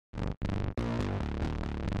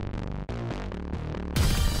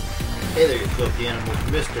Hey there, you filthy animals.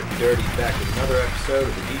 Mr. Dirty back with another episode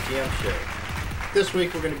of the GTM show. This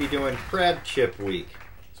week we're going to be doing Crab Chip Week.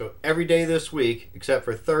 So every day this week, except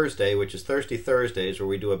for Thursday, which is Thirsty Thursdays, where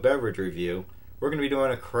we do a beverage review, we're going to be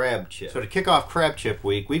doing a crab chip. So to kick off Crab Chip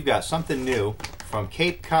Week, we've got something new from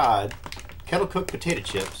Cape Cod Kettle cooked potato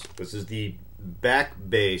chips. This is the Back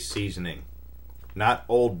Bay seasoning, not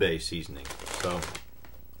Old Bay seasoning. So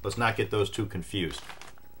let's not get those two confused.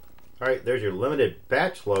 Alright, there's your limited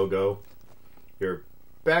batch logo. Your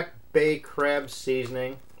Back Bay crab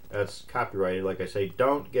seasoning. That's copyrighted, like I say.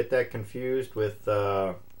 Don't get that confused with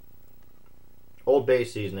Old Bay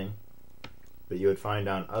seasoning that you would find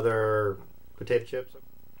on other potato chips.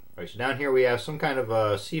 Alright, so down here we have some kind of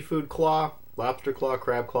a seafood claw, lobster claw,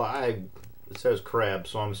 crab claw. It says crab,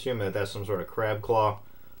 so I'm assuming that that's some sort of crab claw.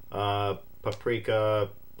 Paprika,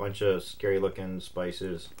 bunch of scary looking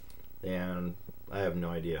spices, and I have no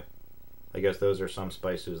idea. I guess those are some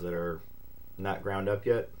spices that are not ground up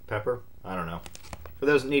yet. Pepper? I don't know. For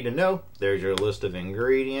those that need to know, there's your list of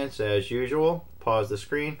ingredients as usual. Pause the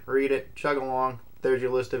screen, read it, chug along. There's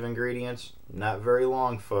your list of ingredients. Not very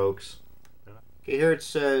long, folks. Okay, here it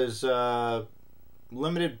says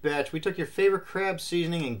limited batch. We took your favorite crab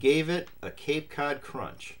seasoning and gave it a Cape Cod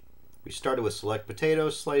crunch. We started with select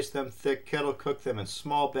potatoes, sliced them thick, kettle cooked them in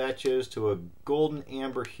small batches to a golden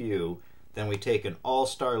amber hue. Then we take an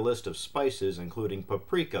all-star list of spices, including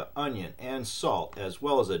paprika, onion, and salt, as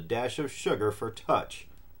well as a dash of sugar for touch.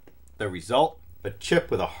 The result? A chip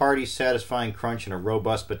with a hearty, satisfying crunch and a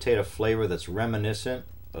robust potato flavor that's reminiscent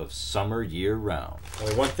of summer year-round.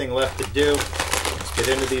 Only one thing left to do. Let's get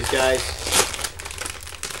into these guys.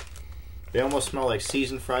 They almost smell like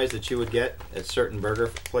seasoned fries that you would get at certain burger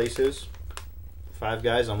places. Five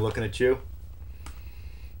Guys, I'm looking at you.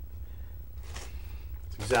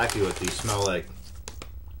 Exactly what these smell like.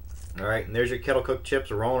 Alright, and there's your kettle cooked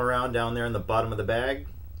chips rolling around down there in the bottom of the bag.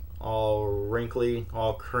 All wrinkly,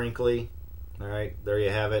 all crinkly. Alright, there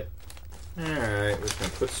you have it. Alright, we're just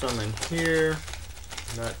going to put some in here.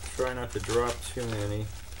 Try not to drop too many.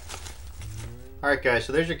 Alright guys,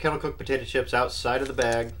 so there's your kettle cooked potato chips outside of the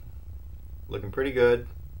bag. Looking pretty good.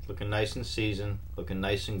 Looking nice and seasoned. Looking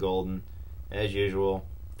nice and golden. As usual,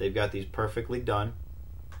 they've got these perfectly done.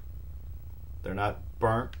 They're not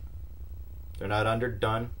burnt. They're not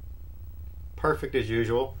underdone. Perfect as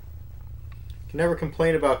usual. Can never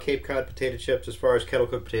complain about Cape Cod potato chips as far as kettle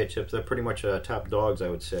cooked potato chips. They're pretty much top dogs, I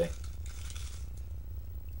would say.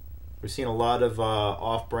 We've seen a lot of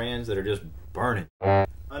off brands that are just burning.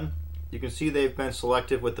 You can see they've been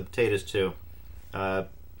selective with the potatoes too. A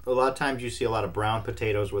lot of times you see a lot of brown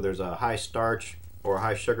potatoes where there's a high starch or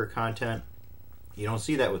high sugar content. You don't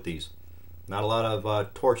see that with these. Not a lot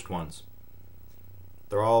of torched ones.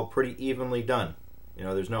 They're all pretty evenly done. You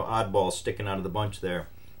know, there's no oddballs sticking out of the bunch there.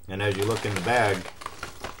 And as you look in the bag,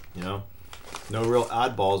 you know, no real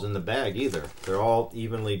oddballs in the bag either. They're all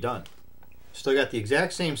evenly done. Still got the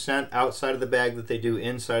exact same scent outside of the bag that they do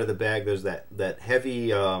inside of the bag. There's that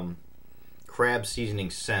heavy crab seasoning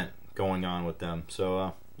scent going on with them.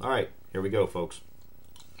 So, alright, here we go, folks.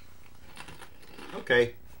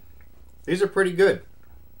 Okay, these are pretty good.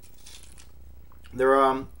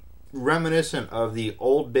 They're reminiscent of the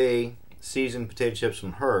Old Bay seasoned potato chips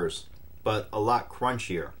from hers, but a lot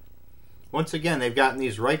crunchier. Once again, they've gotten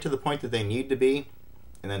these right to the point that they need to be,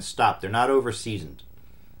 and then stop. They're not over seasoned.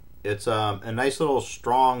 It's a nice little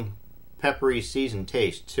strong, peppery seasoned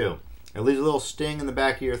taste too. It leaves a little sting in the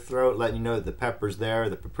back of your throat, letting you know that the pepper's there,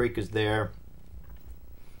 the paprika's there,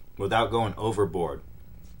 without going overboard.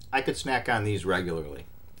 I could snack on these regularly.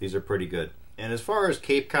 These are pretty good. And as far as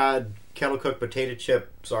Cape Cod kettle cooked potato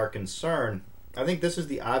chips are concerned, I think this is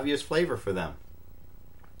the obvious flavor for them.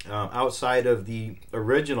 Outside of the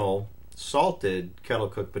original salted kettle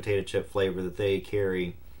cooked potato chip flavor that they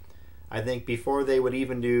carry, I think before they would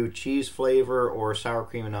even do cheese flavor or sour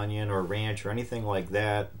cream and onion or ranch or anything like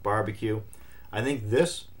that, barbecue, I think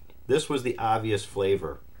this was the obvious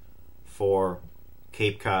flavor for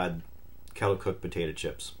Cape Cod kettle cooked potato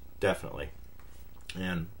chips. Definitely.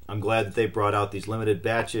 And I'm glad that they brought out these limited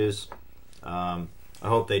batches. I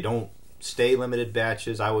hope they don't stay limited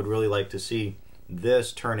batches. I would really like to see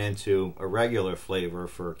this turn into a regular flavor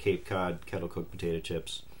for Cape Cod kettle cooked potato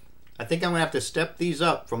chips. I think I'm going to have to step these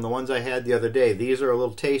up from the ones I had the other day. These are a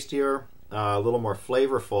little tastier, a little more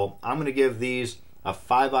flavorful. I'm going to give these a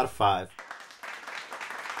 5 out of 5.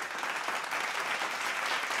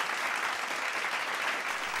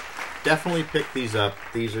 Definitely pick these up.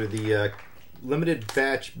 These are the limited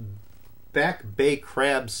batch Back Bay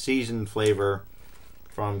crab seasoned flavor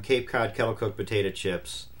from Cape Cod kettle cooked potato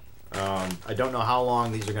chips. I don't know how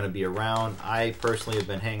long these are going to be around. I personally have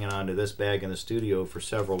been hanging on to this bag in the studio for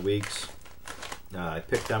several weeks. I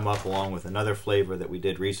picked them up along with another flavor that we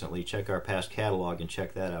did recently. Check our past catalog and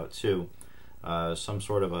check that out too. Some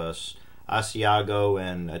sort of a Asiago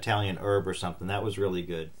and Italian herb or something. That was really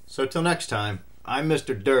good. So till next time, I'm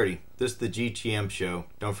Mr. Dirty. This is the GTM show.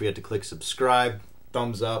 Don't forget to click subscribe,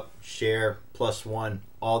 thumbs up, share, +1,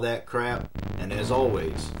 all that crap. And as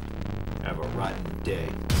always, have a rotten day.